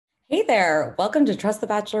Hey there, welcome to Trust the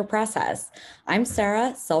Bachelor Process. I'm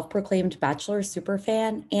Sarah, self-proclaimed Bachelor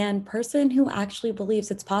superfan and person who actually believes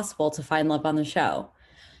it's possible to find love on the show.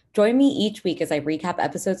 Join me each week as I recap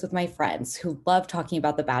episodes with my friends who love talking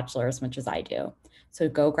about The Bachelor as much as I do. So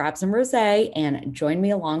go grab some rosé and join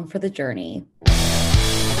me along for the journey.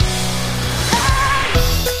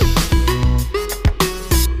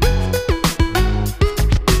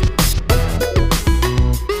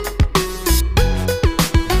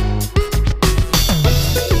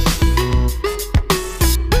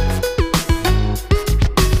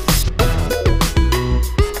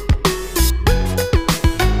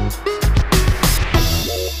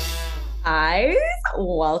 Guys,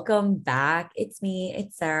 welcome back. It's me,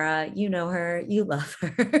 it's Sarah. You know her, you love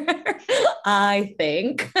her, I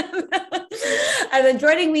think. And then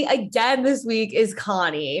joining me again this week is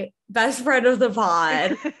Connie, best friend of the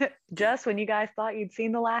pod. Just when you guys thought you'd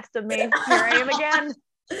seen the last of me, here I am again.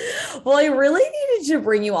 Well, I really needed to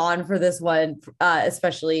bring you on for this one,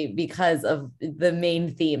 especially because of the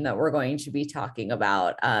main theme that we're going to be talking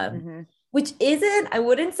about. Which isn't, I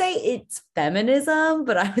wouldn't say it's feminism,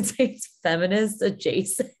 but I would say it's feminist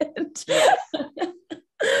adjacent. Yes.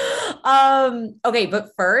 Okay,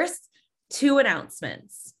 but first, two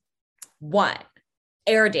announcements. One,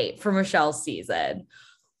 air date for Michelle's season.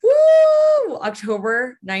 Woo!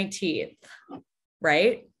 October 19th,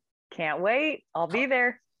 right? Can't wait. I'll be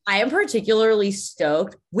there. I am particularly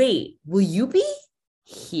stoked. Wait, will you be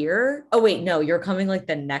here? Oh, wait, no, you're coming like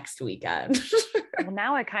the next weekend. Well,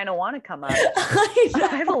 now I kind of want to come up. I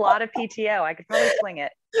have a lot of PTO. I could probably swing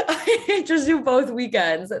it. I just do both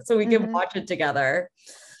weekends so we can watch it together.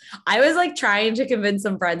 I was like trying to convince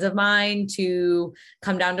some friends of mine to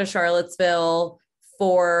come down to Charlottesville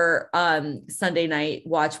for Sunday night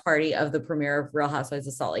watch party of the premiere of Real Housewives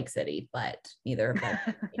of Salt Lake City, but neither of them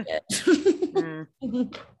made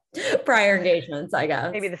it. Prior engagements, I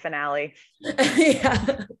guess. Maybe the finale.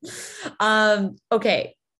 Yeah.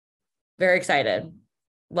 Okay. Very excited.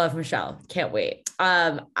 Love Michelle. Can't wait.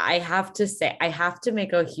 I have to say, I have to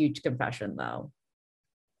make a huge confession though.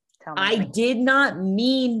 Tell me. I did not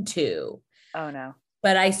mean to. Oh no.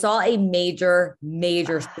 But I saw a major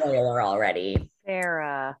spoiler already.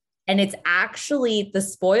 Sarah. And it's actually, the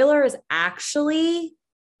spoiler is actually,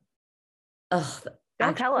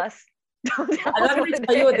 Don't tell us. I'm not going to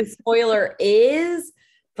tell you what the spoiler is,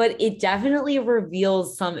 but it definitely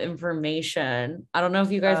reveals some information. I don't know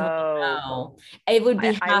if you guys want to know. It would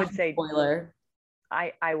be I would say spoiler.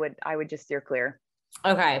 I would just steer clear.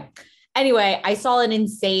 Okay. Anyway, I saw an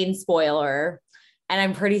insane spoiler and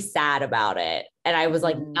I'm pretty sad about it. And I was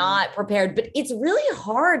like not prepared, but it's really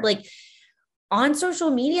hard. Like on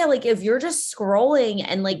social media, like if you're just scrolling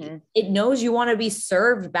and like it knows you want to be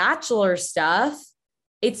served Bachelor stuff,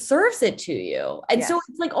 it serves it to you. And so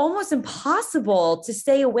it's like almost impossible to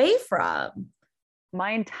stay away from.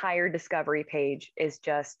 My entire discovery page is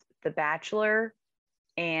just The Bachelor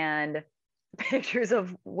and pictures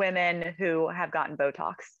of women who have gotten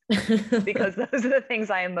Botox because those are the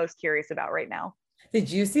things I am most curious about right now. Did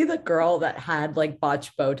you see the girl that had like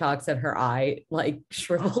botched Botox in her eye, like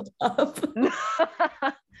shriveled up?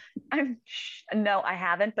 No, I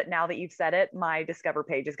haven't. But now that you've said it, my Discover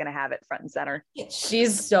page is going to have it front and center.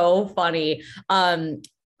 She's so funny.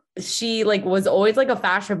 She like was always like a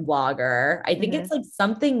fashion blogger. I think it's like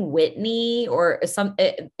something Whitney or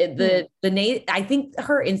the name. I think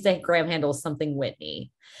her Instagram handle is something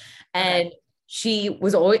Whitney, and she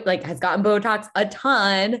was always like has gotten Botox a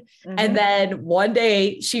ton. And then one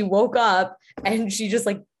day she woke up and she just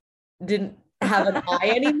like didn't have an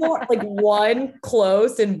eye anymore. Like one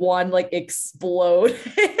close and one like exploded.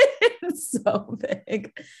 So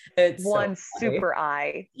big. It's one so super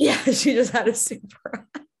eye. Yeah, she just had a super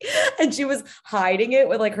eye. And she was hiding it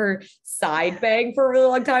with like her side bang for a really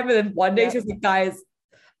long time. And then one day she was like, guys,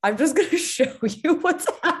 I'm just gonna show you what's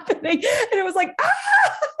happening. And it was like,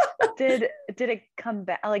 ah! Did it come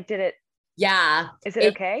back? Like, did it? Yeah. Is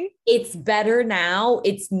it okay? It's better now.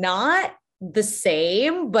 It's not the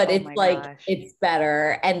same, but it's like, it's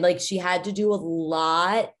better. And like, she had to do a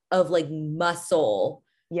lot of like muscle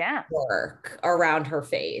work around her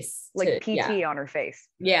face. Like PT on her face.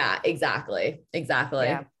 Yeah, exactly.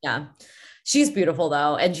 Yeah. She's beautiful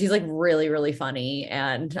though. And she's like really, really funny.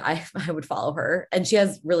 And I would follow her. And she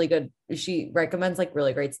has she recommends like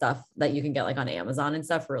really great stuff that you can get like on Amazon and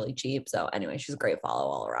stuff really cheap. So anyway, she's a great follow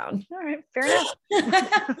all around. All right. Fair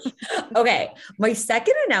enough. Okay. My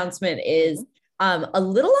second announcement is a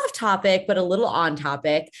little off topic, but a little on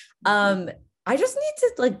topic. I just need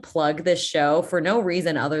to like plug this show for no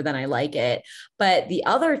reason other than I like it. But the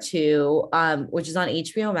other two, which is on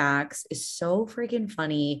HBO Max, is so freaking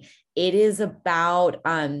funny. It is about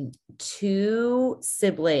two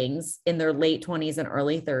siblings in their late 20s and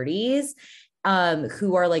early 30s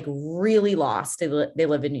who are like really lost. They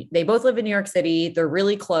both live in New York City. They're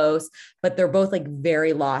really close, but they're both like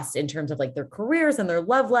very lost in terms of like their careers and their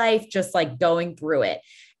love life, just like going through it.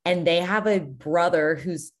 And they have a brother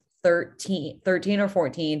who's 13 or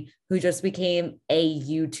 14 who just became a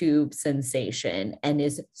YouTube sensation and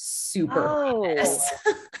is super famous.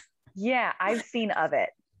 Yeah, I've seen of it.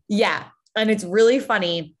 Yeah. And it's really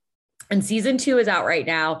funny. And season 2 is out right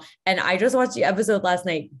now. And I just watched the episode last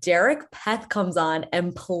night. Derek Peth comes on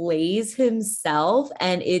and plays himself.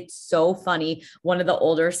 And it's so funny. One of the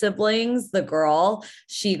older siblings, the girl,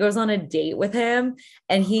 she goes on a date with him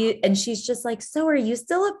and she's just like, so are you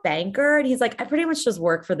still a banker? And he's like, I pretty much just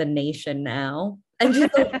work for the Nation now. And she's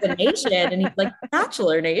like, the Nation. And he's like,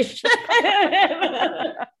 Bachelor Nation.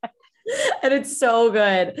 And it's so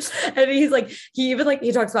good. And he's like,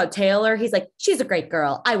 he talks about Taylor. He's like, she's a great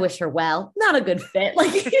girl. I wish her well. Not a good fit.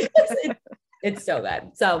 Like, it's so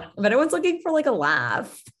good. So if anyone's looking for like a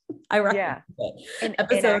laugh, I recommend it. And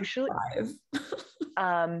actually,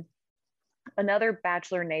 5. Another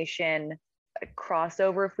Bachelor Nation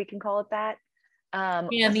crossover, if we can call it that.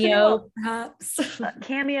 Cameo, perhaps.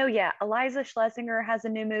 Cameo, yeah. Iliza Shlesinger has a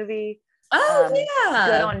new movie. Oh, yeah.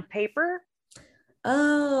 Good on Paper.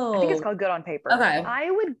 Oh, I think it's called Good on Paper. Okay.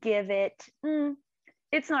 I would give it,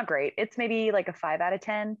 it's not great. It's maybe like a 5 out of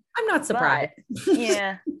 10. I'm not surprised.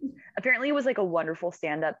 Yeah. Apparently it was like a wonderful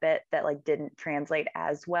stand-up bit that like didn't translate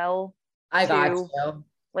as well. I got you.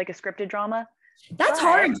 Like a scripted drama. That's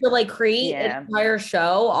hard to like create an entire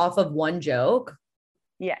show off of one joke.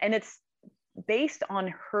 Yeah. And it's based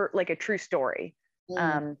on her, like a true story,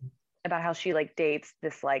 about how she like dates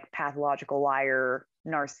this like pathological liar,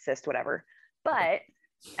 narcissist, whatever. But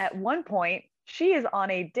at one point, she is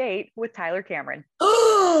on a date with Tyler Cameron.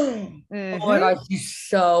 Oh my God, she's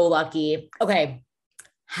so lucky. Okay.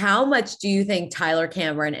 How much do you think Tyler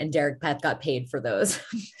Cameron and Derek Peth got paid for those?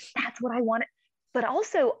 That's what I wanted. But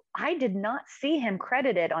also, I did not see him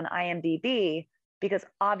credited on IMDb because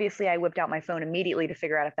obviously I whipped out my phone immediately to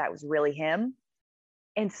figure out if that was really him.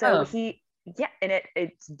 And so and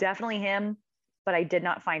it's definitely him, but I did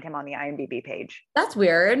not find him on the IMDb page. That's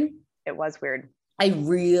weird. It was weird. I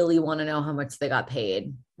really want to know how much they got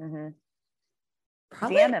paid.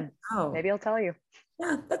 Probably. DM him. Oh. Maybe he'll tell you.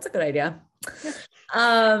 Yeah, that's a good idea.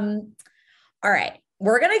 All right.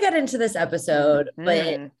 We're going to get into this episode,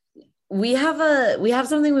 but we have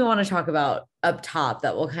something we want to talk about up top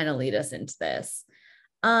that will kind of lead us into this.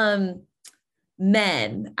 Men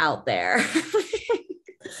out there.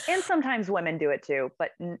 And sometimes women do it too, but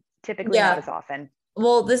typically not as often.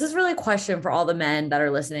 Well, this is really a question for all the men that are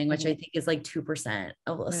listening, which I think is like 2%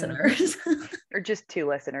 of listeners. Or just 2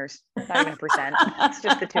 listeners, not even a percent. It's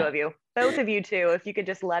just the 2 of you. Both of you too, if you could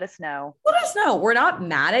just let us know. Let us know. We're not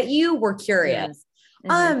mad at you. We're curious.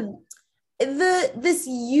 This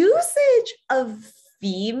usage of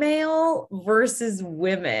female versus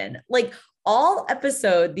women, like all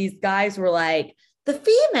episode, these guys were like, the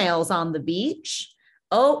females on the beach.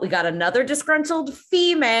 Oh, we got another disgruntled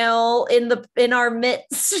female in our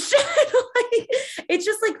midst. Like, it's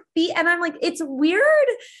just like and I'm like, it's weird.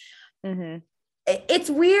 It's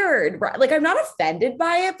weird. Like, I'm not offended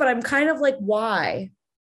by it, but I'm kind of like, why?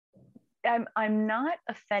 I'm not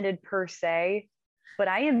offended per se, but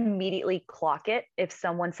I immediately clock it if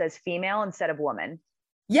someone says female instead of woman.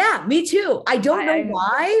 Yeah, me too. I don't know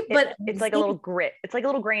why, but it's like a little grit. It's like a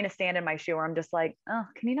little grain of sand in my shoe where I'm just like, oh,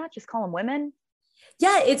 can you not just call them women?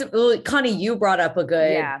 Yeah, it's Connie, you brought up a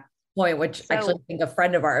good point, which actually I think a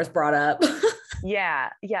friend of ours brought up. Yeah.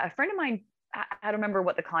 A friend of mine, I don't remember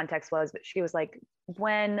what the context was, but she was like,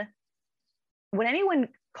 when anyone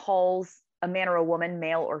calls a man or a woman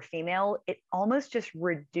male or female, it almost just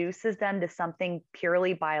reduces them to something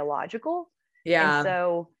purely biological. Yeah. And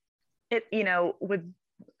so it,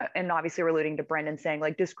 and obviously we're alluding to Brendan saying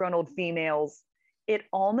like disgruntled females, it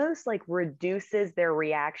almost like reduces their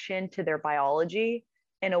reaction to their biology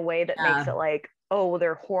in a way that makes it like, oh, well,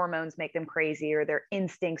 their hormones make them crazy or their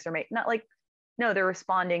instincts are not like, no, they're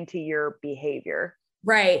responding to your behavior.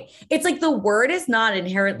 Right. It's like the word is not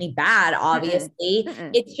inherently bad, obviously.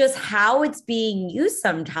 It's just how it's being used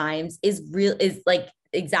sometimes is like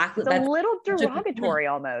exactly it's a little derogatory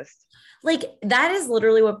almost. Like that is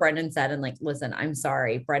literally what Brendan said. And like, listen, I'm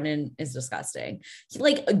sorry. Brendan is disgusting.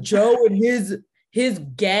 Like Joe and his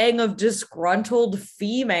gang of disgruntled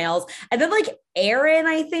females. And then like Aaron,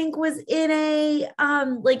 I think was in a,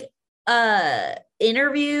 like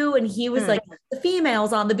interview and he was like the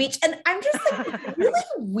females on the beach, and I'm just like, it's really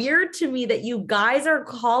weird to me that you guys are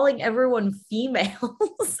calling everyone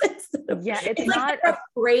females. It's not like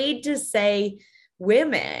afraid to say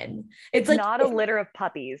women. It's like not a litter of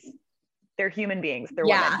puppies. They're human beings. They're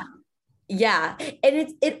women. Yeah.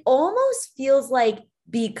 And it almost feels like,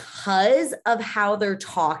 because of how they're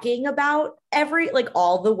talking about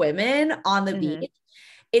all the women on the beach,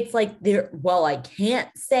 it's like I can't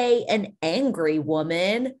say an angry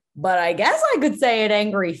woman, but I guess I could say an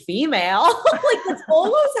angry female. Like that's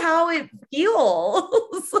almost how it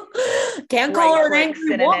feels. Can't call her an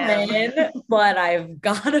angry woman, but I've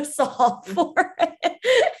got to solve for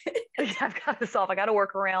it. I've got to solve. I got to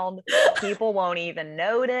work around. People won't even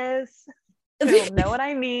notice. They'll know what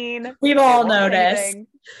I mean. We've all noticed.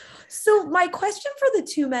 So my question for the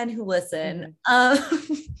two men who listen, I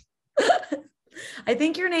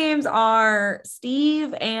think your names are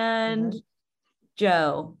Steve and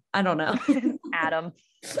Joe. I don't know. Adam.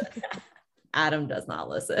 Adam does not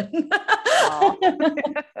listen.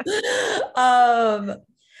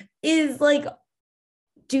 Is like,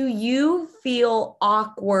 do you feel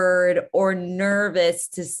awkward or nervous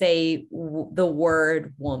to say the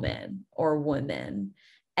word woman or women?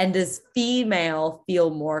 And does female feel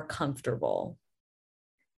more comfortable?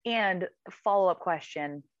 And follow-up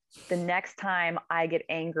question, the next time I get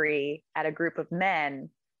angry at a group of men,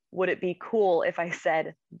 would it be cool if I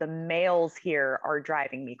said the males here are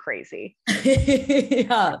driving me crazy?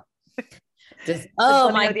 Yeah. Oh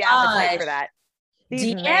my gosh. For that.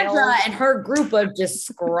 Deandra and her group of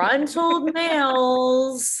disgruntled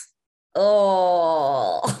males.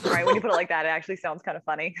 Oh. Right. When you put it like that, it actually sounds kind of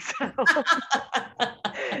funny. So.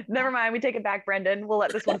 Never mind. We take it back, Brendan. We'll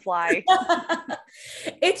let this one fly.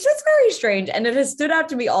 It's just very strange. And it has stood out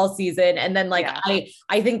to me all season. And then I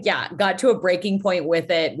think, got to a breaking point with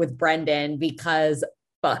it with Brendan because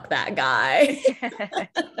fuck that guy.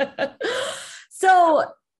 So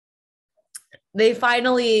they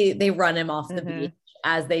run him off the beach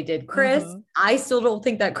as they did Chris. I still don't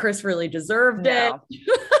think that Chris really deserved it.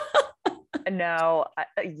 No.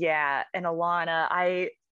 Yeah. And Alana,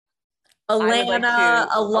 Alana,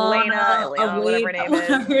 whatever her name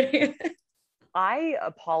is. I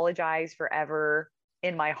apologize for ever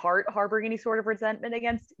in my heart harboring any sort of resentment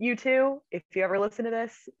against you two. If you ever listen to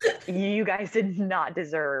this, you guys did not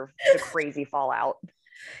deserve the crazy fallout.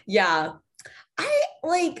 Yeah.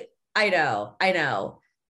 I know.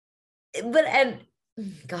 But, and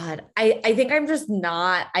God, I think I'm just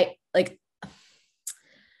not,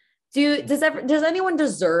 does anyone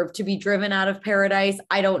deserve to be driven out of paradise?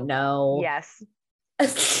 I don't know. Yes.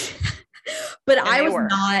 But I was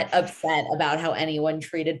not upset about how anyone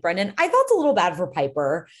treated Brendan. I felt a little bad for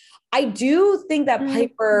Piper. I do think that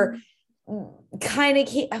Piper kind of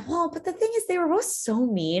but the thing is they were both so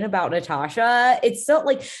mean about Natasha. It's so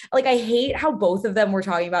like I hate how both of them were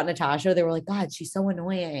talking about Natasha. They were like, God, she's so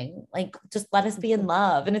annoying. Like, just let us be in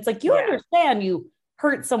love. And it's like, you understand you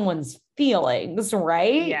hurt someone's feelings,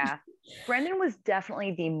 right? Yeah. Brendan was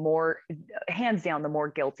definitely hands down, the more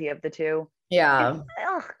guilty of the two. Yeah.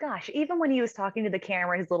 Oh gosh. Even when he was talking to the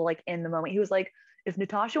camera, his little in the moment, he was like, if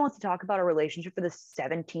Natasha wants to talk about a relationship for the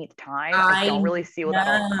 17th time, I don't really see what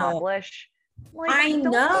that'll accomplish. Like, I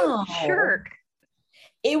know. Jerk.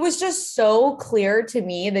 It was just so clear to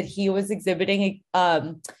me that he was exhibiting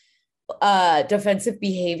defensive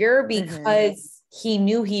behavior because he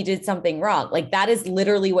knew he did something wrong. Like, that is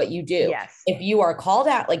literally what you do. Yes. If you are called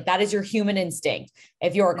out, like, that is your human instinct.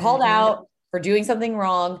 If you are called out for doing something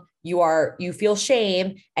wrong, you feel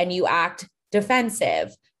shame and you act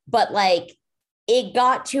defensive. But like, it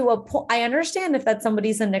got to a point. I understand if that's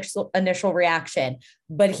somebody's initial reaction,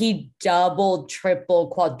 but he doubled,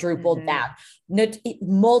 tripled, quadrupled that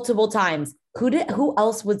multiple times. Who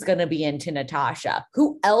else was going to be into Natasha?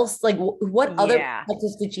 Who else? Like, what other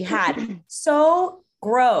practice did she had? So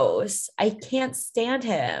gross. I can't stand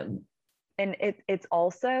him. And it's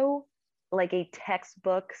also like a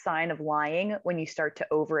textbook sign of lying when you start to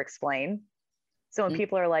over explain. So when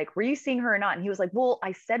people are like, were you seeing her or not? And he was like, well,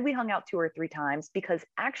 I said we hung out 2 or 3 times because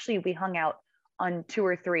actually we hung out on 2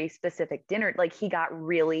 or 3 specific dinner. Like, he got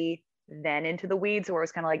really then into the weeds where it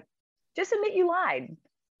was kind of like, just admit you lied.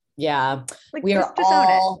 Yeah. Like, we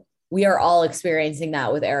are all experiencing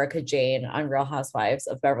that with Erica Jane on Real Housewives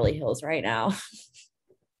of Beverly Hills right now.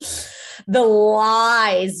 The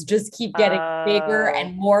lies just keep getting bigger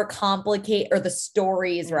and more complicated, or the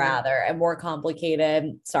stories rather, and more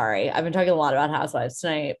complicated. Sorry, I've been talking a lot about Housewives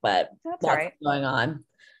tonight, but that's lots going on.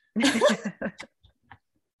 DM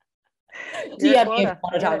me if you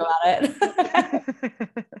want to talk about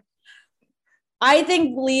it. I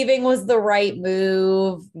think leaving was the right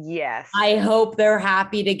move. Yes. I hope they're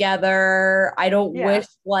happy together. I don't Yeah. wish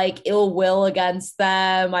like ill will against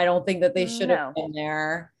them. I don't think that they should have No. been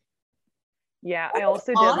there. Yeah. I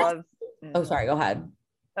also did love. Oh, sorry. Go ahead.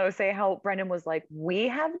 I would say how Brendan was like, we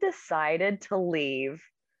have decided to leave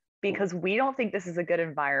because we don't think this is a good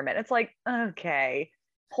environment. It's like, okay,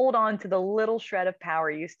 hold on to the little shred of power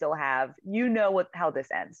you still have. You know how this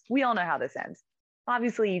ends. We all know how this ends.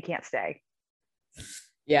 Obviously, you can't stay.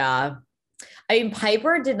 Yeah. I mean,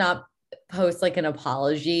 Piper did not post like an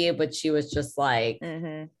apology, but she was just like,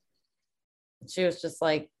 I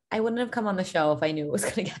wouldn't have come on the show if I knew it was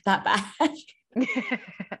going to get that bad.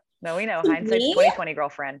 No, we know. Hindsight's 2020,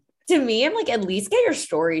 girlfriend. To me, I'm like, at least get your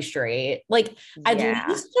story straight. Like, at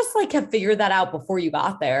least just like have figured that out before you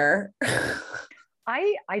got there.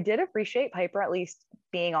 I did appreciate Piper at least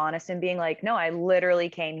being honest and being like, no, I literally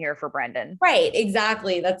came here for Brendan. Right.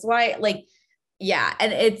 Exactly. That's why, like, yeah.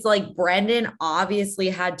 And it's like Brendan obviously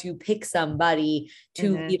had to pick somebody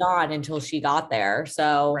to lead on until she got there.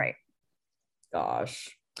 So, right.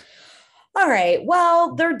 Gosh. All right.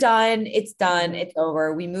 Well, they're done. It's done. It's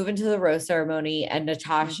over. We move into the rose ceremony, and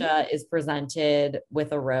Natasha is presented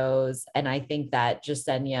with a rose. And I think that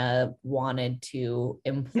Jessenia wanted to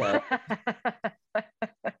implode.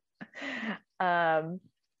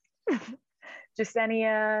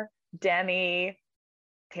 Jessenia, Demi,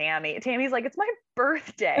 Tammy. Tammy's like, it's my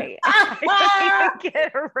birthday. I don't even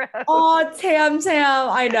get a rose. Oh, Tam.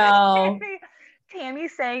 I know. Tammy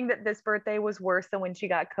saying that this birthday was worse than when she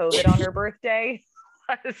got COVID on her birthday.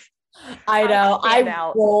 I know.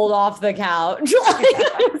 I rolled off the couch.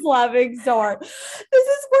 I was laughing so hard. This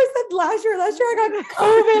is worse than last year. Last year I got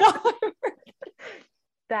COVID on my birthday.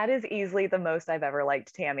 That is easily the most I've ever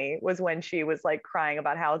liked Tammy, was when she was like crying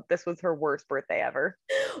about how this was her worst birthday ever.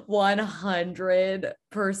 100%.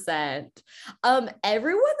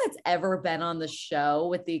 Everyone that's ever been on the show,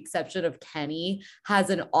 with the exception of Kenny, has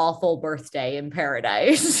an awful birthday in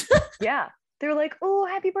paradise. Yeah. They're like, oh,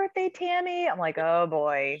 happy birthday, Tammy. I'm like, oh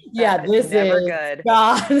boy. Yeah, this is never good.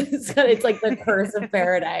 God, it's like the curse of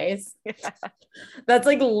paradise. Yeah. That's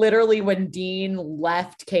like literally when Dean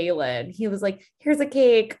left Kaylin. He was like, here's a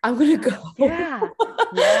cake. I'm going to go. Yeah.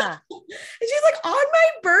 Yeah. And she's like, on my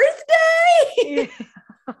birthday.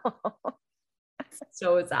 Yeah.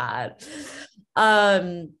 So sad.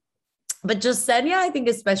 But Jessenia, I think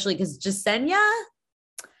especially because Jessenia,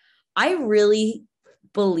 I really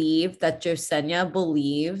believe that Jessenia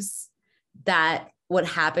believes that what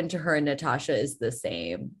happened to her and Natasha is the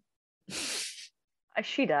same.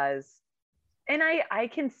 She does. And I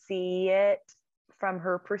can see it from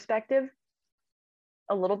her perspective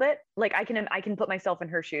a little bit. Like I can put myself in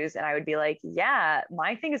her shoes and I would be like, yeah,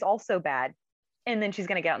 my thing is also bad. And then she's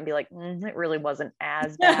going to get out and be like, it really wasn't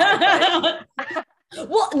as bad.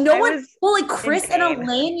 Well, like Chris and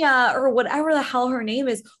Elena or whatever the hell her name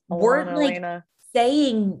is, weren't like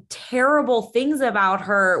saying terrible things about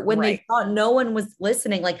her when they thought no one was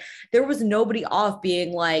listening. Like there was nobody off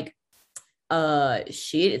being like,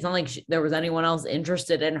 it's not like there was anyone else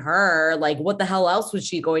interested in her. Like what the hell else was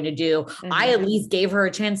she going to do? I at least gave her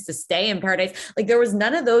a chance to stay in paradise. Like there was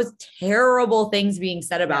none of those terrible things being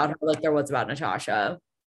said about her like there was about Natasha.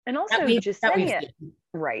 And also Jessenia,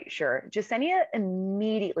 right, sure. Jessenia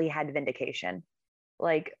immediately had vindication.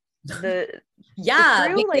 Like the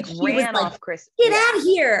crew like ran off Chris. Get out of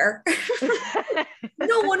here.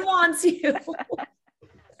 No one wants you.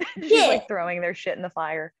 She's like throwing their shit in the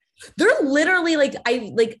fire. They're literally like,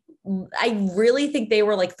 I really think they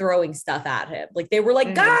were like throwing stuff at him. Like they were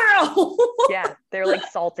like, girl. Yeah. They're like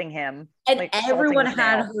salting him. And like, everyone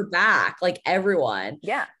had her back. Like everyone.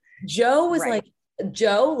 Yeah. Joe was like,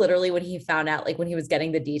 Joe literally, when he found out, like when he was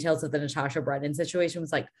getting the details of the Natasha Brennan situation,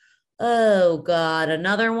 was like, oh God,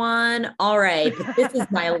 another one. All right. But this is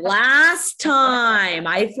my last time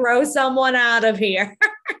I throw someone out of here.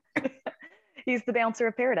 He's the bouncer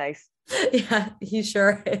of paradise. Yeah, he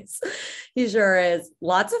sure is. He sure is.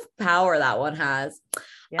 Lots of power that one has.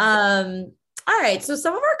 Yeah. All right. So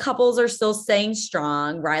some of our couples are still staying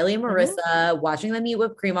strong. Riley and Marissa, watching them eat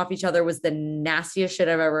whipped cream off each other was the nastiest shit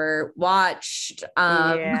I've ever watched.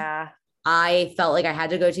 Yeah. I felt like I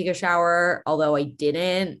had to go take a shower, although I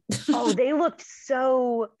didn't. Oh, they looked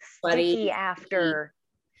so sticky after.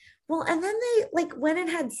 Well, and then they like went and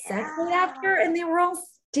had sex right after, and they were all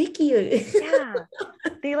sticky. Yeah.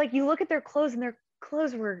 They like, you look at their clothes and their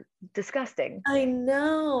clothes were disgusting. I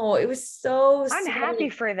know. It was so I'm happy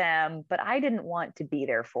for them, but I didn't want to be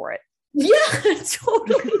there for it. Yeah,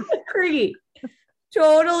 totally agree.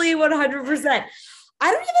 Totally 100%.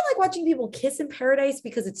 I don't even like watching people kiss in paradise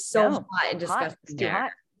because it's so hot and disgusting. It's too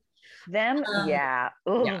hot. Them, yeah.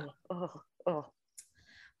 Yeah. Oh.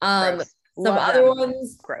 Some Love other them.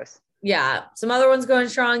 ones. Gross. Yeah. Some other ones going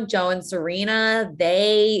strong. Joe and Serena,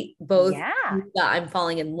 they both I'm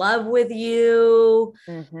falling in love with you.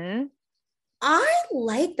 Mm-hmm. I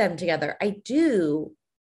like them together. I do.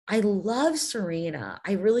 I love Serena.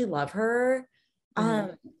 I really love her.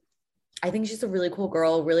 I think she's a really cool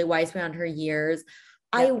girl, really wise beyond her years.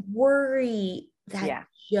 I worry that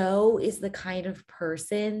Joe is the kind of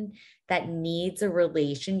person that needs a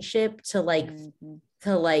relationship to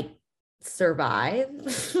survive.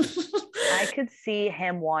 I could see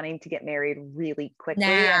him wanting to get married really quickly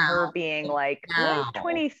and her being like, well, I'm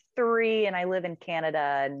 23 and I live in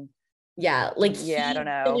Canada. And I don't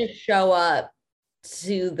know. Gonna show up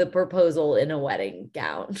to the proposal in a wedding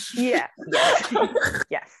gown. Yes.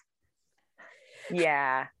 Yes.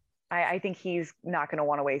 Yeah. I think he's not going to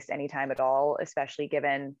want to waste any time at all, especially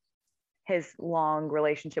given his long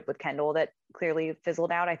relationship with Kendall that clearly fizzled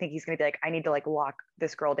out. I think he's going to be like, I need to lock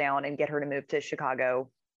this girl down and get her to move to Chicago.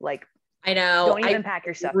 I know. Don't even pack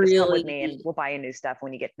your stuff. Just come with me and we'll buy you new stuff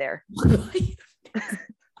when you get there.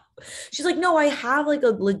 She's like, no, I have a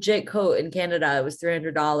legit coat in Canada. It was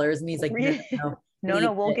 $300. And he's like,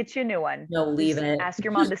 no, we'll get you a new one. No, leave it. Ask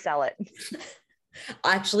your mom to sell it.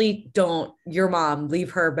 Actually, don't. Your mom,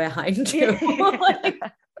 leave her behind too.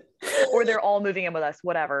 Or they're all moving in with us,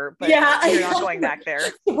 whatever. But you're not going back there.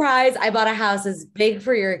 Surprise, I bought a house as big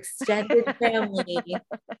for your extended family.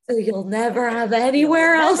 So you'll never have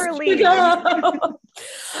anywhere else to go.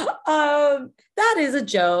 That is a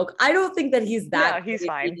joke. I don't think that he's that. Yeah, he's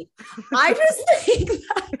fine. I just think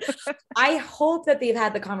that I hope that they've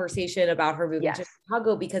had the conversation about her moving to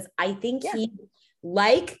Chicago, because I think he,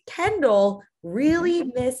 like Kendall,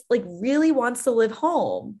 really really wants to live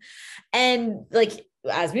home. And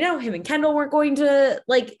as we know, him and Kendall weren't going to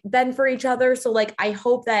bend for each other. So I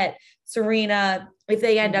hope that Serena, if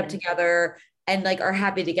they end up together and are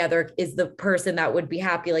happy together, is the person that would be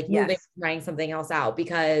happy moving, trying something else out,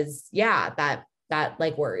 because that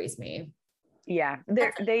worries me. Yeah.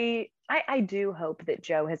 I do hope that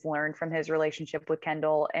Joe has learned from his relationship with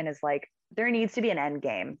Kendall and is there needs to be an end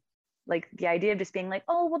game. The idea of just being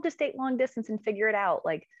oh, we'll just date long distance and figure it out.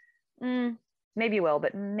 Maybe you will,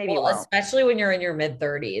 but maybe you won't. Especially when you're in your mid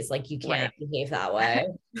 30s, you can't behave that way.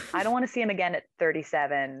 I don't want to see him again at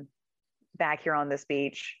 37 back here on this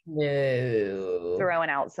beach. No. Throwing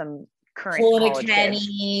out some current pulling a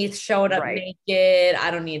Kenny, showing up naked.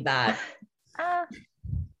 I don't need that.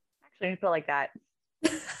 Actually, put it like that.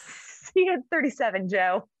 See you at 37,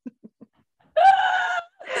 Joe.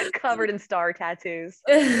 Covered in star tattoos.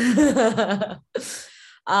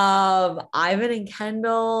 Ivan and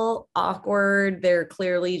Kendall, awkward. They're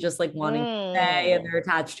clearly just wanting to stay, and they're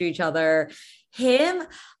attached to each other. Him,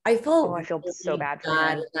 I feel so bad for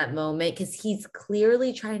him in that moment, because he's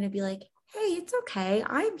clearly trying to be hey, it's okay,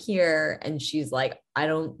 I'm here. And she's like, I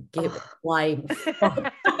don't give a flying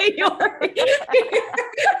fuck.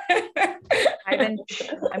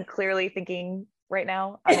 I'm clearly thinking right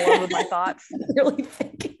now. I'm alone with my thoughts. Really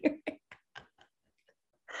thinking.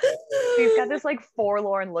 She's got this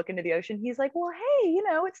forlorn look into the ocean. He's like, well, hey,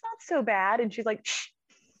 it's not so bad. And she's like, shh,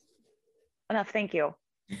 enough, thank you.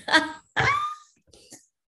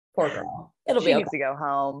 Poor girl. She needs to go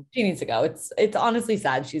home. She needs to go. It's honestly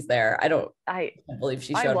sad she's there. I can't believe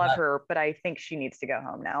she showed up. I love her, but I think she needs to go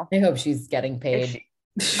home now. I hope she's getting paid.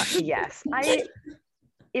 Yes.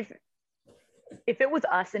 If it was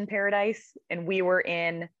us in paradise and we were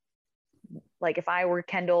in, if I were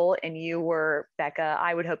Kendall and you were Becca,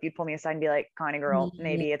 I would hope you'd pull me aside and be like, Connie girl,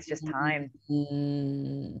 maybe it's just time.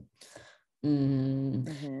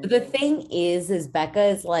 But the thing is Becca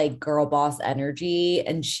is girl boss energy,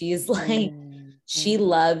 and she's she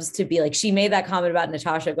loves to be she made that comment about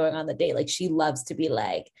Natasha going on the date. She loves to be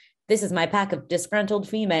this is my pack of disgruntled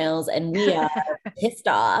females and we are pissed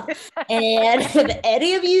off. And if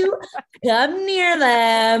any of you come near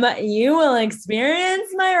them, you will experience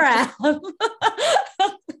my wrath.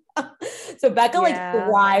 So Becca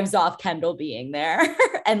thrives off Kendall being there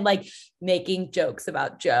and making jokes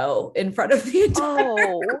about Joe in front of the entire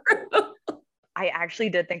group. I actually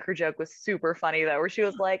did think her joke was super funny though, where she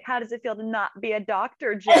was like, how does it feel to not be a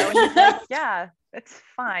doctor, Joe? And he's like, yeah, it's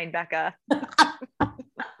fine, Becca.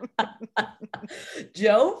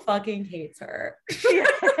 Joe fucking hates her. Yeah.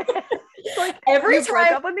 Every you time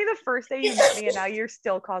broke up with me the first day you met me, and now you're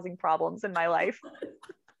still causing problems in my life.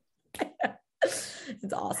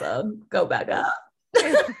 It's awesome. Go back up.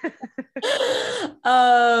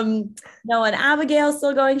 Noah and Abigail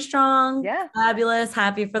still going strong. Yeah. Fabulous.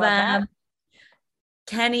 Happy for them. That.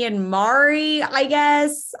 Kenny and Mari, I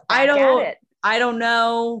guess. I don't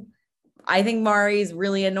know. I think Mari's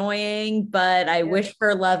really annoying, but I wish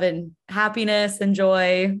her love and happiness and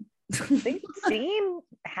joy. They seem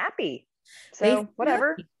happy. So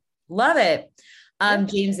whatever. Happy. Love it.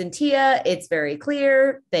 James and Tia, it's very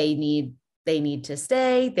clear they need to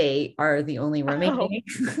stay. They are the only remaining.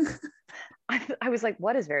 Oh. I was like,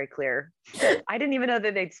 what is very clear? I didn't even know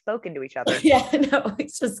that they'd spoken to each other. Yeah, no,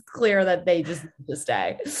 it's just clear that they just need to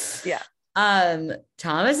stay. Yeah.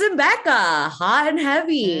 Thomas and Becca, hot and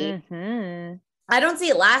heavy. Mm-hmm. I don't see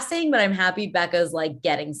it lasting, but I'm happy Becca's like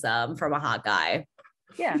getting some from a hot guy.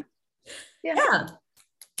 Yeah. Yeah.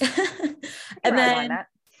 And then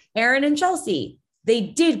Aaron and Chelsea, they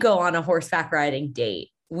did go on a horseback riding date.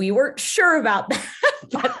 We weren't sure about that.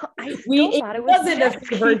 But I thought it wasn't a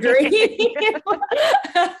fever dream.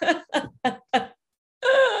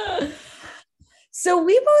 So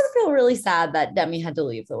we both feel really sad that Demi had to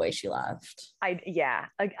leave the way she left.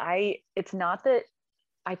 It's not that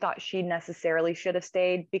I thought she necessarily should have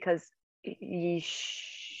stayed, because she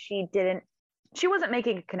wasn't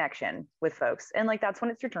making a connection with folks. And like, that's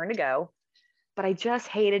when it's your turn to go. But I just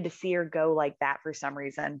hated to see her go like that for some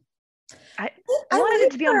reason. I wanted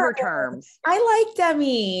it to be on her terms. I like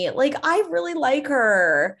Demi. Like, I really like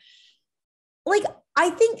her. Like, I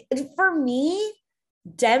think for me,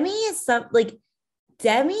 Demi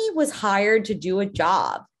was hired to do a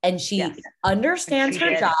job, and she understands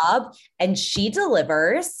her job and she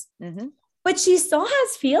delivers, but she still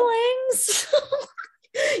has feelings.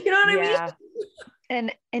 You know what I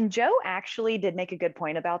mean? And Joe actually did make a good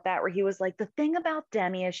point about that, where he was like, the thing about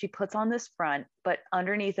Demi is she puts on this front, but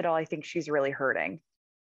underneath it all, I think she's really hurting.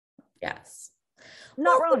 Yes.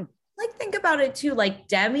 Not wrong. Like, think about it too. Like,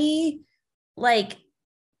 Demi, like,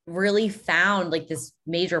 really found like this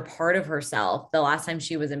major part of herself the last time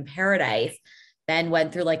she was in Paradise, then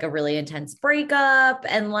went through like a really intense breakup,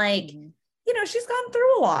 and like, you know, she's gone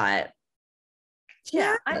through a lot.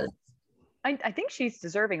 I think she's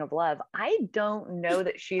deserving of love. I don't know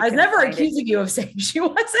that she's. I was never accusing you of saying she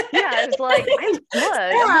wasn't. Yeah, I was like, I'm good.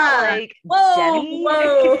 I'm not like, Demi.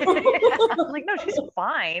 Whoa. I'm like, no, she's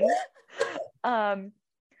fine.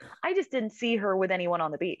 I just didn't see her with anyone on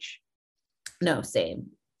the beach. No, same.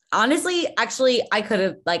 Honestly, actually, I could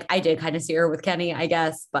have, like, I did kind of see her with Kenny, I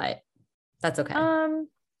guess, but that's okay.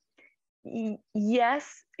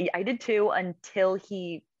 Yes, I did too, until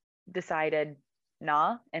he decided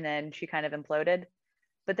nah, and then she kind of imploded.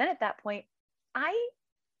 But then at that point, I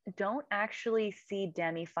don't actually see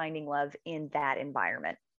Demi finding love in that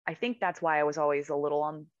environment. I think that's why I was always a little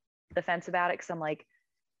on the fence about it, because I'm like,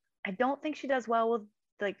 I don't think she does well with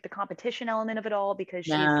like the competition element of it all, because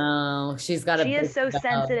she is so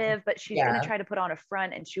sensitive, but she's going to try to put on a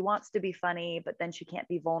front, and she wants to be funny, but then she can't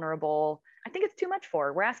be vulnerable. I think it's too much for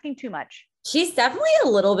her. We're asking too much. She's definitely a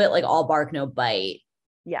little bit like all bark, no bite.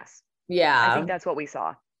 Yes. Yeah. I think that's what we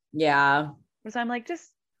saw. Yeah. So I'm like,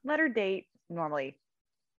 just let her date normally.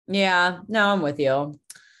 Yeah. No, I'm with you.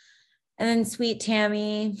 And then sweet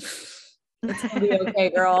Tammy. It's going to be okay,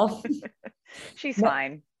 girl. She's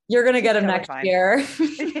fine. You're going to get him next year.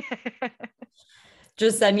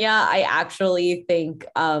 Jasenia, I actually think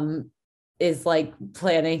is like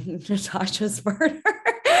planning Natasha's murder.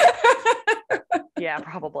 Yeah,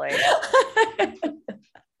 probably.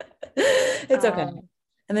 It's okay.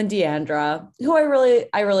 And then Deandra, who I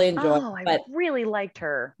really enjoyed. I really liked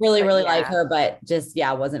her. Really liked her, but just,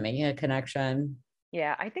 wasn't making a connection.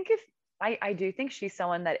 Yeah, I think I do think she's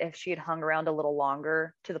someone that if she had hung around a little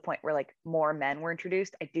longer, to the point where like more men were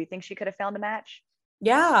introduced, I do think she could have found a match.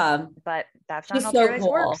 Yeah. But that's not how Paradise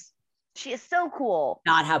works. She is so cool.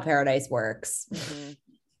 Not how Paradise works. Mm-hmm.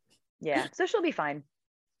 Yeah. So she'll be fine.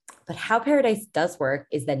 But how Paradise does work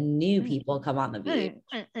is that new people come on the beach.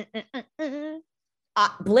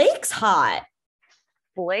 Blake's hot.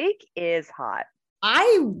 Blake is hot.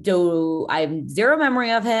 I have zero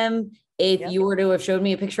memory of him. If you were to have showed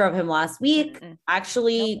me a picture of him last week,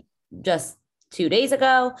 actually just 2 days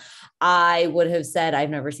ago, I would have said,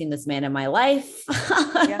 I've never seen this man in my life.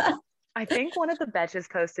 I think one of the betches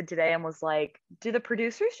posted today and was like, do the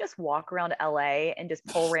producers just walk around LA and just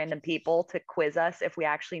pull random people to quiz us if we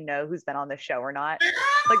actually know who's been on the show or not?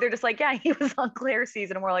 Like, they're just like, yeah, he was on Claire's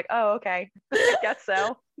season. And we're like, oh, okay. I guess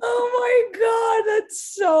so. Oh my God.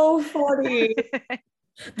 That's so funny.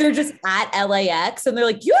 They're just at LAX and they're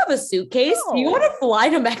like, you have a suitcase. Do you want to fly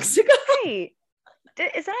to Mexico? Hey,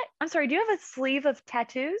 I'm sorry, do you have a sleeve of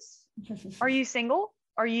tattoos? Are you single?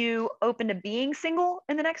 Are you open to being single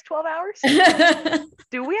in the next 12 hours?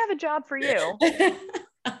 Do we have a job for you?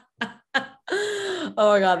 Oh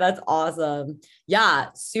my God, that's awesome. Yeah,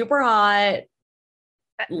 super hot.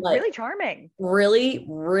 Really charming. Really,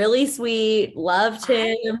 really sweet. Loved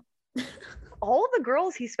him. all of the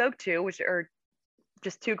girls he spoke to, which are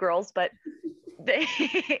just two girls, but they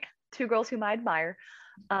two girls whom I admire,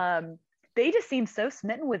 they just seemed so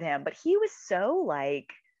smitten with him. But he was so like,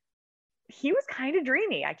 he was kind of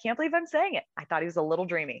dreamy. I can't believe I'm saying it. I thought he was a little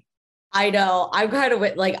dreamy. I know. I'm kind of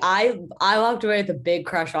like, I walked away with a big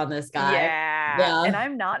crush on this guy. Yeah. And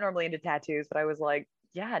I'm not normally into tattoos, but I was like,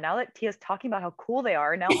 yeah, now that Tia's talking about how cool they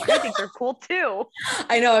are, now I think they're cool too.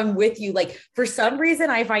 I know, I'm with you. Like, for some reason,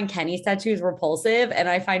 I find Kenny's tattoos repulsive, and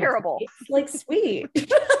I find terrible. Like sweet.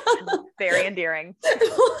 Very endearing.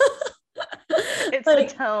 It's like,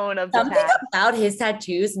 the tone of the something about his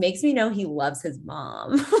tattoos makes me know he loves his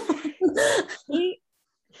mom.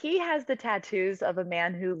 He has the tattoos of a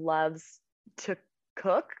man who loves to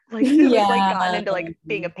cook, like who's like gotten into like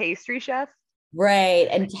being a pastry chef. Right.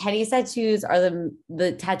 And Kenny's tattoos are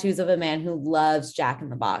the tattoos of a man who loves Jack in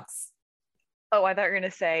the Box. Oh, I thought you were gonna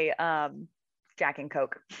say Jack and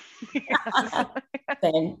Coke.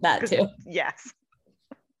 Same, that too. Yes.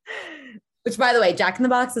 Which, by the way, Jack in the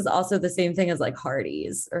Box is also the same thing as like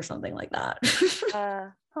Hardee's or something like that. It's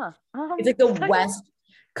like the West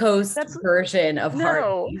Coast version of Hardee's.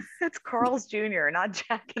 No, it's Carl's Jr., not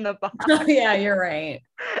Jack in the Box. Oh, yeah, you're right.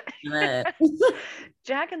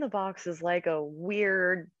 Jack in the Box is like a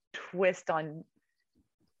weird twist on.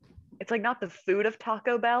 It's like not the food of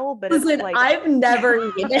Taco Bell, but it's like I've never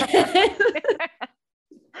eaten it.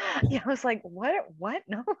 Yeah, I was like, what?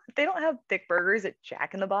 No, they don't have thick burgers at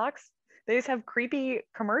Jack in the Box. They just have creepy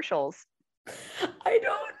commercials. I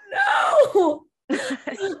don't know.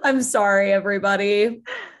 I'm sorry, everybody.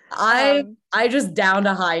 I just downed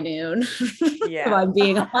a high noon. Yeah. If I'm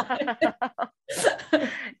being honest.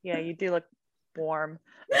 Yeah, you do look warm.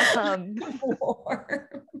 Warm.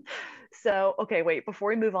 So, okay, wait, before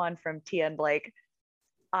we move on from Tia and Blake,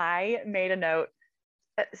 I made a note.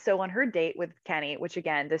 So on her date with Kenny, which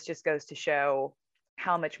again, this just goes to show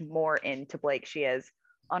how much more into Blake she is.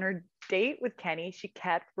 On her date with Kenny, she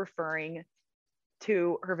kept referring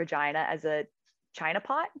to her vagina as a china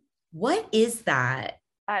pot. What is that?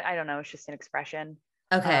 I don't know. It's just an expression.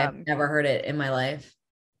 Okay. I've never heard it in my life.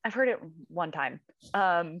 I've heard it one time.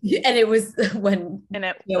 And it was when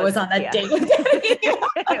it was on that date with Kenny.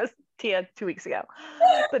 It was Tia 2 weeks ago.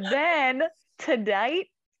 But then tonight,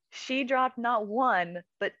 she dropped not one,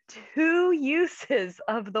 but two uses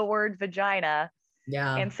of the word vagina.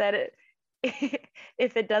 Yeah. And said,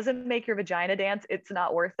 if it doesn't make your vagina dance, it's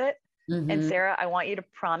not worth it. Mm-hmm. And Sarah, I want you to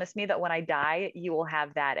promise me that when I die, you will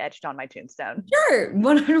have that etched on my tombstone. Sure.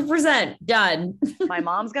 100% done. My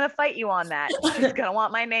mom's going to fight you on that. She's going to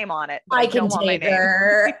want my name on it. I can take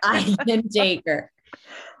her. I can take her.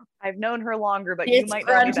 I've known her longer, but you might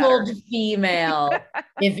know me better. Disgruntled female.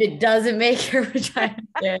 If it doesn't make your vagina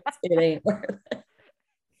dance, it ain't worth it.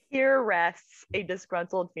 Here rests a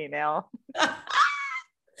disgruntled female.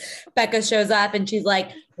 Becca shows up and she's like,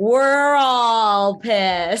 we're all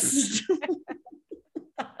pissed.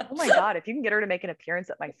 Oh my God. If you can get her to make an appearance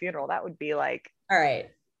at my funeral, that would be like. All right.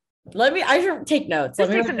 I should take notes.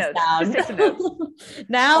 Just take some notes. Just take some notes.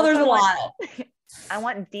 Now also, there's a lot. I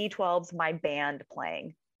want D12's My Band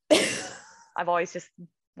playing. I've always just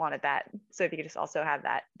wanted that. So if you could just also have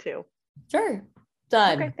that too. Sure.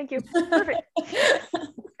 Done. Okay. Thank you. Perfect.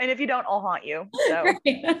 And if you don't, I'll haunt you. So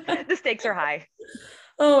the stakes are high.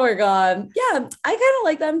 Oh my God. Yeah. I kind of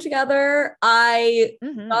like them together. I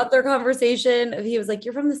thought their conversation, he was like,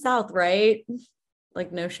 you're from the South, right?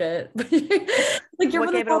 Like, no shit. Like, you're what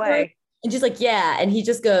from gave the South, it away? right? And she's like, yeah. And he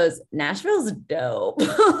just goes, Nashville's dope.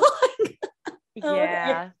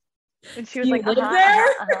 Yeah. And she was like, live there?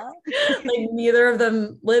 Like, neither of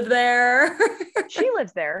them live there. She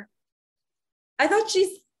lives there. I thought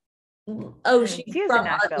she's from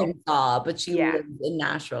Arkansas, but she lives in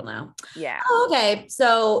Nashville now. Yeah. Oh, okay.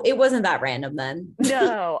 So it wasn't that random then.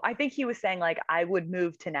 No, I think he was saying like, I would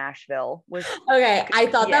move to Nashville. Okay. I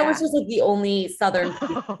thought that was just like the only Southern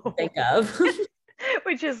to think of.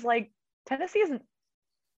 Which is like, Tennessee isn't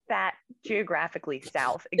that geographically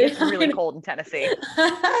south. It gets really cold in Tennessee.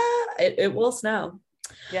 It will snow.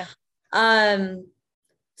 Yeah.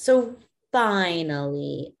 So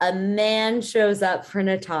finally, a man shows up for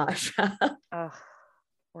Natasha.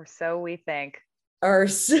 Or so we think. Or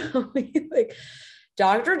so we think.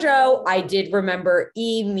 Dr. Joe, I did remember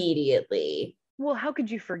immediately. Well, how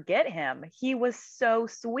could you forget him? He was so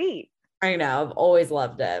sweet. I know. I've always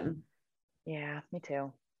loved him. Yeah, me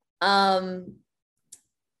too.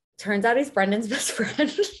 Turns out he's Brendan's best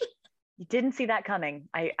friend. You didn't see that coming.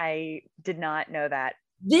 I did not know that.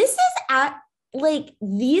 This is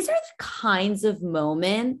these are the kinds of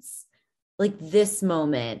moments, like this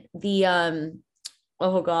moment, the,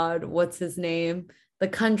 oh God, what's his name? the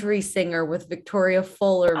country singer with Victoria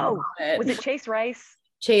Fuller Oh, moment. was it Chase Rice?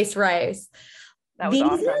 Chase Rice. That was These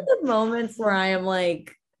awesome. are the moments where I am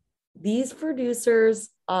like, these producers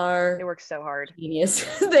are They work so hard. genius.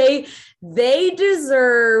 They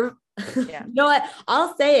deserve. Yeah. You know what?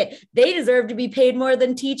 I'll say it. They deserve to be paid more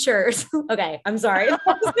than teachers. Okay, I'm sorry. That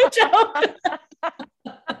was a joke.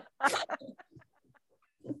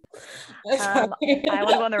 I want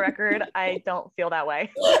to go on the record. I don't feel that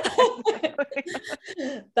way.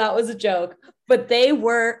 That was a joke, but they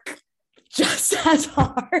work just as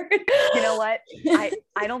hard. You know what?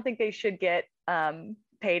 I don't think they should get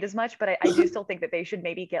paid as much, but I do still think that they should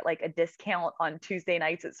maybe get like a discount on Tuesday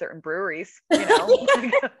nights at certain breweries, you know,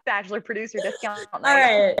 like a Bachelor producer discount night. All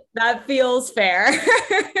right, that feels fair.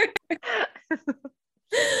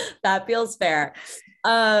 That feels fair.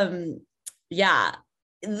 Yeah.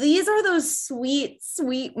 These are those sweet,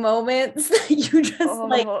 sweet moments that you just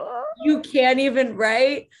like, you can't even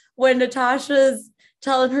write when Natasha's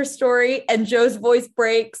telling her story and Joe's voice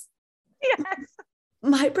breaks. Yes.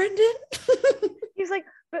 My Brendan? He's like,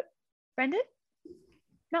 but Brendan?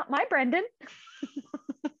 Not my Brendan.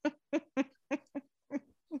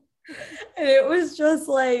 And it was just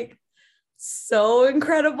like so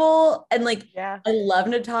incredible. And like, yeah, I love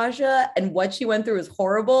Natasha, and what she went through is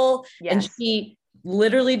horrible. Yes. And she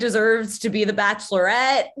literally deserves to be the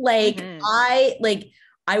Bachelorette. Like, I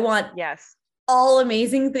want yes, all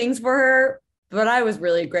amazing things for her, but I was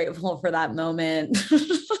really grateful for that moment.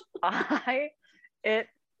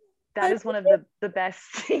 That is one of the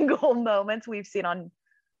best single moments we've seen on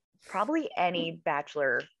probably any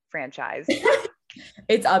Bachelor franchise.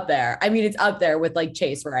 It's up there. I mean, it's up there with like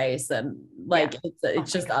Chase Rice, and like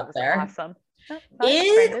it's just up there. Awesome.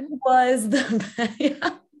 It was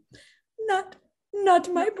the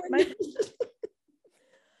not my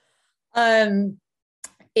Brendan.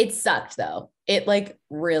 It sucked though. It like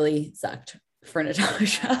really sucked for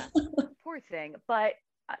Natasha. Poor thing. But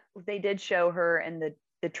they did show her in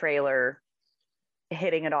the trailer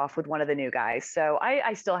hitting it off with one of the new guys. So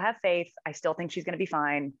I still have faith. I still think she's going to be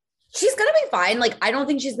fine. She's going to be fine. Like, I don't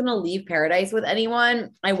think she's going to leave Paradise with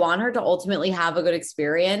anyone. I want her to ultimately have a good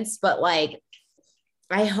experience, but like,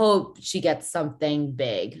 I hope she gets something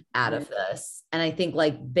big out of this. And I think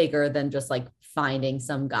like bigger than just like finding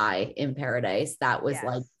some guy in Paradise that was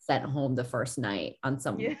like sent home the first night on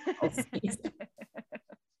someone else's season.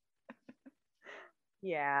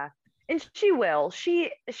 Yeah. And she will. She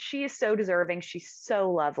is so deserving. She's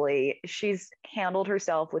so lovely. She's handled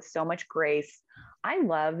herself with so much grace. I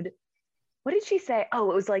loved, what did she say?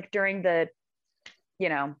 Oh, it was like during the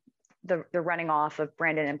running off of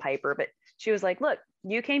Brandon and Piper, but she was like, look,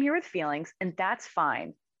 you came here with feelings and that's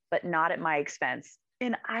fine, but not at my expense.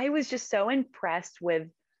 And I was just so impressed with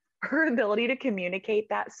her ability to communicate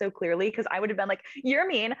that so clearly, because I would have been like, you're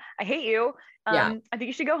mean. I hate you. I think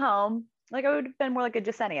you should go home. Like, I would have been more like a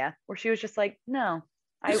Jasenia, where she was just like, no,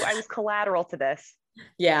 I was collateral to this.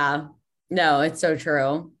 Yeah. No, it's so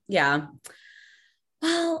true. Yeah.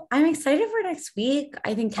 Well, I'm excited for next week.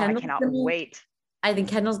 I think I cannot wait. I think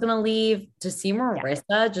Kendall's going to leave. To see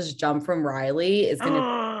Marissa just jump from Riley is going to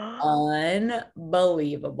be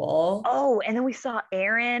unbelievable. Oh, and then we saw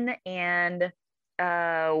Aaron and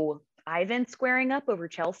Ivan squaring up over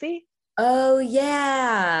Chelsea. Oh,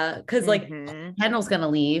 yeah. Because like Kendall's going to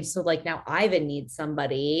leave. So like now Ivan needs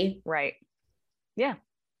somebody. Right. Yeah.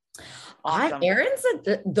 Awesome.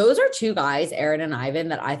 Those are two guys, Aaron and Ivan,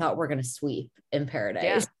 that I thought were going to sweep in Paradise.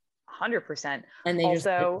 Yeah, 100%. And they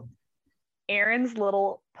also, Aaron's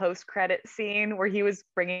little post-credit scene where he was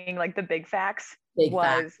bringing like the big facts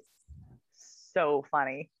was so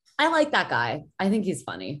funny. I like that guy. I think he's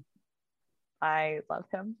funny. I love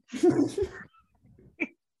him.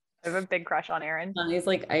 I have a big crush on Aaron. He's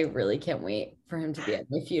like, I really can't wait for him to be at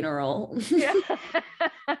my funeral. Yeah.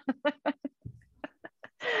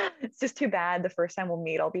 It's just too bad the first time we'll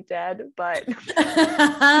meet, I'll be dead. But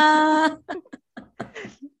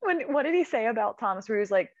what did he say about Thomas? Where he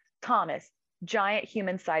was like, Thomas, giant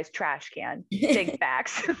human-sized trash can, big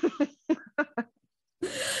facts.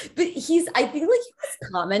 But I think like he was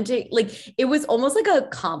commenting, like it was almost like a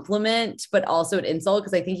compliment, but also an insult,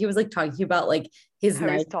 because I think he was like talking about like his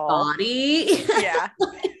nice body. Yeah.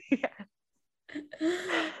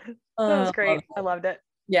 That was great. I loved it.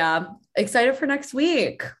 Yeah. Excited for next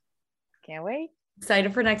week. Can't wait.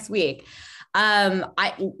 Excited for next week.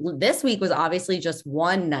 This week was obviously just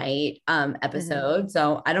one night episode.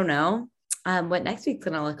 So I don't know what next week's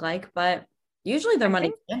gonna look like, but usually they're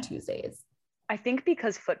Mondays and Tuesdays. I think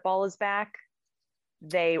because football is back,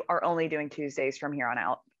 they are only doing Tuesdays from here on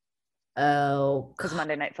out. Oh, because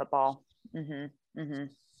Monday Night Football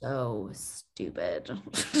So stupid.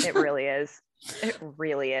 It really is. It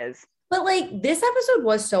really is. But like this episode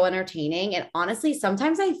was so entertaining. And honestly,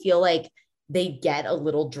 sometimes I feel like they get a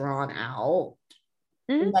little drawn out.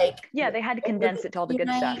 Like, yeah, they had to condense it to all the good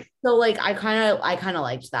stuff. So like I kind of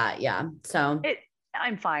liked that. Yeah. So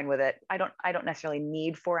I'm fine with it. I don't necessarily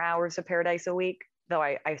need 4 hours of Paradise a week, though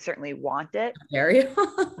I certainly want it.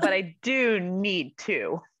 But I do need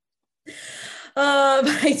 2.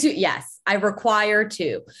 I do. Yes, I require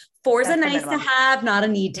 2. 4 is a nice to have, not a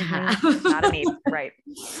need to have. Not a need, right?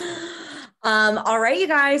 All right, you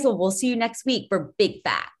guys. Well, we'll see you next week for big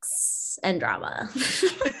facts and drama.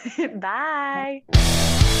 Bye.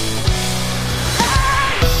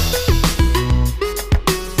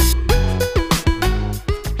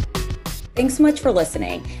 Thanks so much for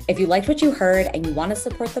listening. If you liked what you heard and you want to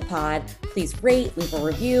support the pod, please rate, leave a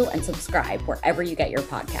review, and subscribe wherever you get your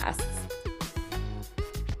podcasts.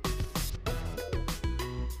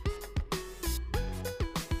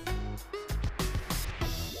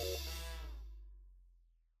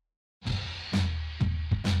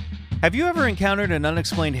 Have you ever encountered an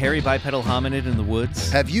unexplained hairy bipedal hominid in the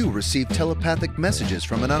woods? Have you received telepathic messages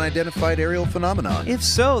from an unidentified aerial phenomenon? If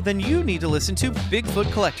so, then you need to listen to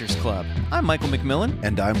Bigfoot Collectors Club. I'm Michael McMillan.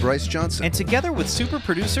 And I'm Bryce Johnson. And together with super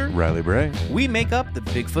producer Riley Bray, we make up the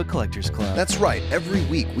Bigfoot Collectors Club. That's right. Every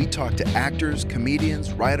week we talk to actors,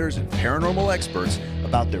 comedians, writers, and paranormal experts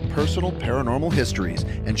about their personal paranormal histories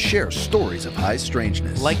and share stories of high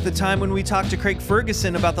strangeness. Like the time when we talked to Craig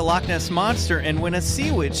Ferguson about the Loch Ness Monster and when a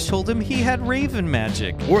sea witch told him he had raven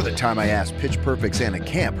magic. Or the time I asked Pitch Perfect's Anna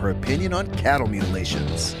Camp her opinion on cattle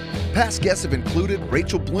mutilations. Past guests have included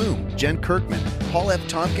Rachel Bloom, Jen Kirkman, Paul F.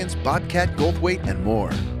 Tompkins, Bobcat Goldthwait, and more.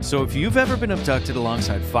 So if you've ever been abducted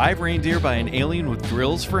alongside 5 reindeer by an alien with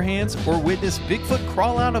drills for hands or witnessed Bigfoot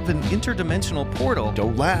crawl out of an interdimensional portal,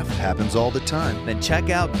 don't laugh, happens all the time. Then check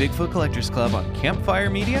out Bigfoot Collectors Club on Campfire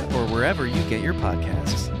Media or wherever you get your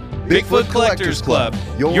podcasts. Bigfoot Collectors Club,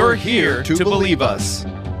 you're here to believe us.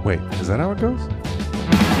 Wait, is that how it goes?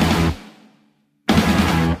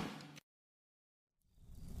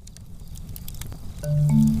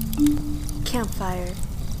 Campfire.